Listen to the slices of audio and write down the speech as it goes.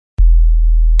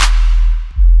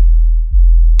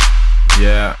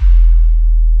Yeah.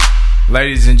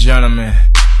 Ladies and gentlemen,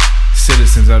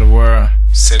 citizens of the world.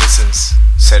 Citizens,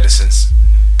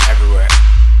 everywhere.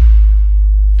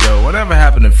 Yo, whatever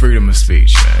happened to freedom of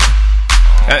speech, man?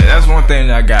 That's one thing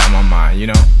that I got in my mind, you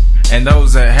know? And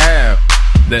those that have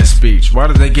that speech, why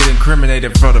do they get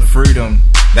incriminated for the freedom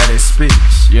that it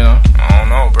speaks, you know? I don't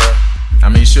know, bro. I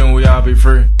mean, shouldn't we all be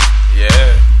free?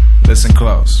 Yeah. Listen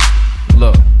close.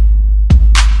 Look.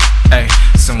 Hey,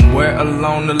 somewhere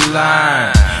along the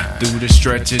line, through the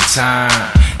stretch of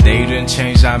time, they done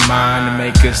changed our mind to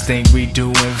make us think we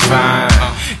doing fine.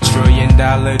 $1 trillion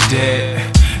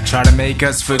debt, try to make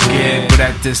us forget, but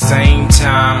at the same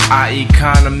time, our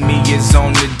economy is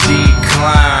on the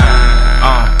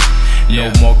decline. No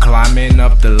more climbing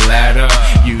up the ladder.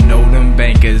 You know them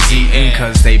bankers eating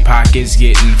cause they pockets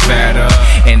getting fatter.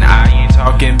 And I ain't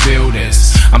talking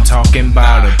buildings, I'm talking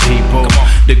about the people.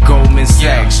 The Goldman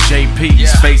Sachs,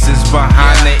 JP's, faces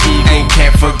behind the eagle.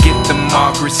 Can't forget the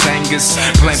Margaret Sangers,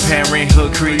 Planned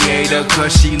Parenthood creator,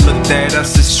 cause she looked at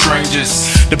us as strangers.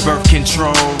 The birth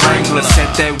control wrangler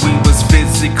said that we was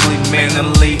physically,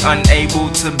 mentally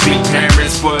unable to be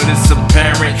parents, but it's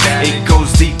apparent it goes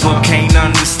deeper, can't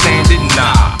understand it.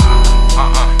 Nah,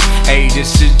 hey,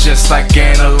 this is just like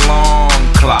an alarm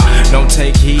clock. Don't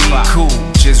take heed, cool,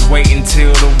 just wait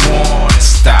until the warning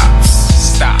stops.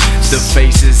 The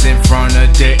faces in front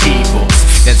of the evils,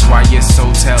 that's why you're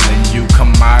so telling you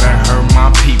come out and hurt my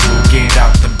people. Get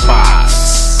out the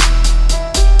box.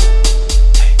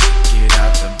 Get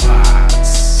out the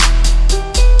box.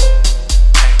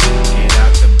 Get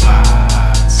out the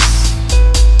box.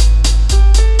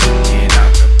 Get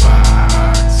out the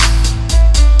box.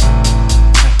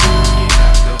 Get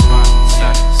out the box.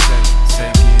 Say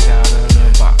get out of the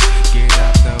box. Get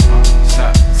out the box.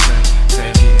 Say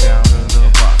get out of the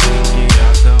box. Get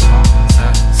out the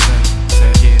box.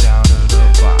 Say get out of the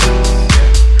box.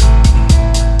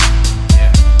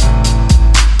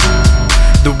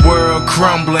 The world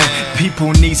crumbling,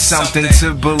 people need something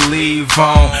to believe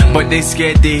on, but they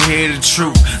scared to hear the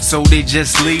truth, so they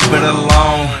just leave it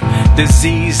alone.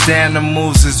 Diseased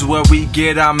animals is where we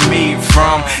get our meat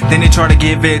from, then they try to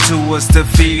give it to us to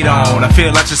feed on. I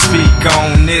feel I should speak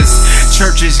on this.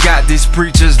 Churches got these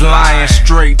preachers lying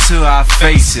straight to our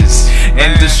faces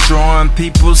and destroying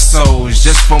people's souls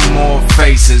just for more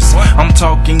faces. I'm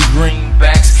talking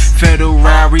greenbacks, Federal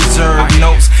Reserve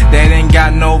notes that ain't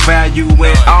got no value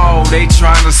at all. They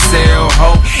trying to sell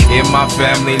hope. If my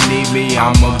family need me,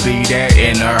 I'ma be there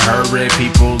in a hurry.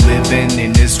 People living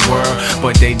in this world,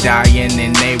 but they dying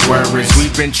in they worries.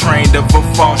 We've been trained to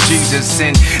fall Jesus,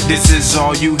 and this is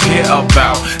all you hear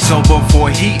about. So before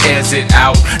he airs it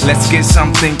out, let's get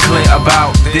something clear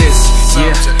about this.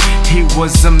 Yeah, he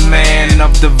was a man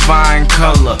of divine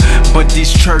color, but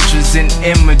these churches and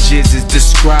images is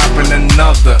describing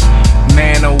another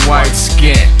man of white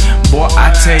skin. Boy,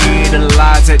 I tell you, the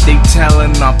lies that they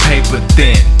telling are paper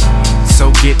thin.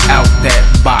 So get out that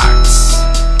box.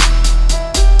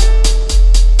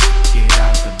 Get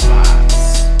out the box.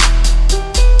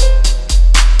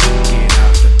 Get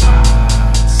out the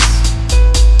box.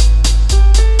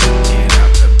 Get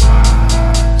out the box.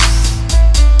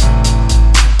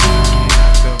 Get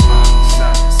out the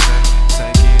box.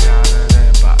 Say get out of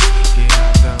that box. Get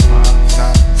out the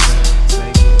box. Say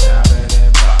get out of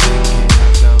that box.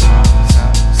 Get out the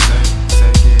box.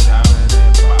 Say get out of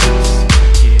that box.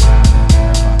 Get out of that box.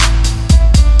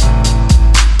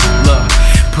 Look,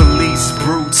 police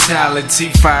brutality,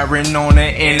 firing on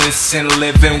an innocent,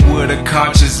 living with a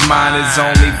conscious mind is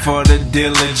only for the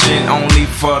diligent, only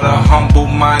for the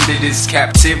humble-minded. It's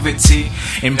captivity,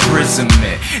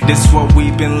 imprisonment. This what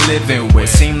we've been living with.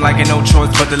 Seem like ain't no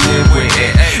choice but to live with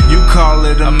it. You call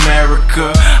it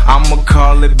America, I'ma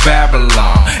call it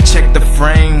Babylon. Check the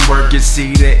framework, you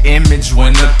see the image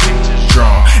when the picture's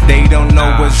drawn. They don't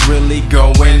know what's really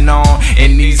going on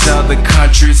in these other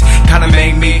countries. Kinda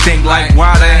make me think like,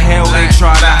 why the hell they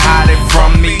try to hide it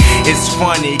from me? It's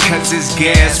funny, cause it's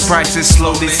gas prices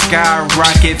slowly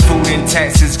skyrocket, food and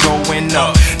taxes going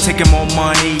up, taking more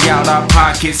money out our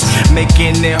pockets,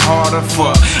 making it harder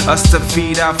for us to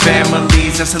feed our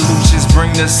families. The solutions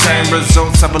bring the same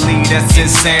results. I believe that's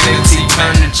insanity.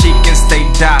 Turn the cheek and stay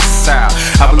docile.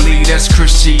 I believe that's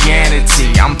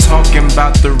Christianity. I'm talking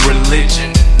about the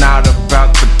religion, not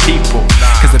about the people,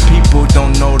 cause the people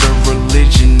don't know the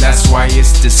religion, that's why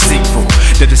it's deceitful.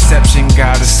 The deception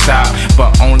gotta stop,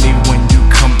 but only when you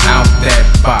come out that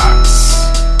box.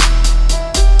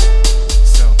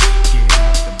 So get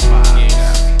out the box. Get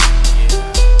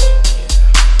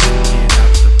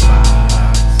out the box.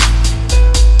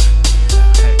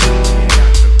 Get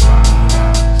out the box.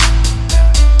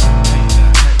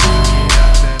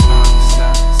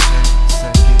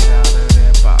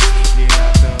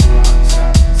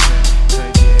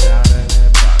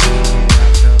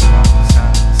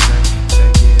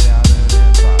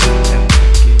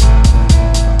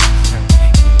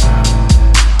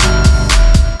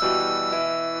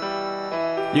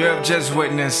 You have just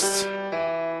witnessed a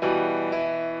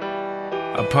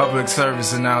public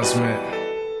service announcement.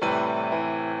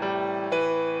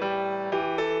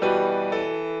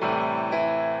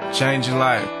 Change your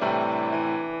life.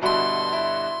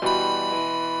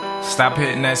 Stop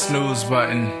hitting that snooze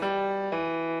button.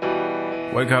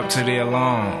 Wake up to the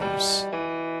alarms.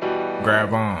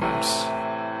 Grab arms.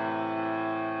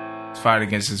 Let's fight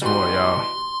against this war, y'all.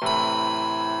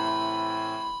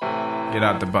 Get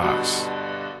out the box.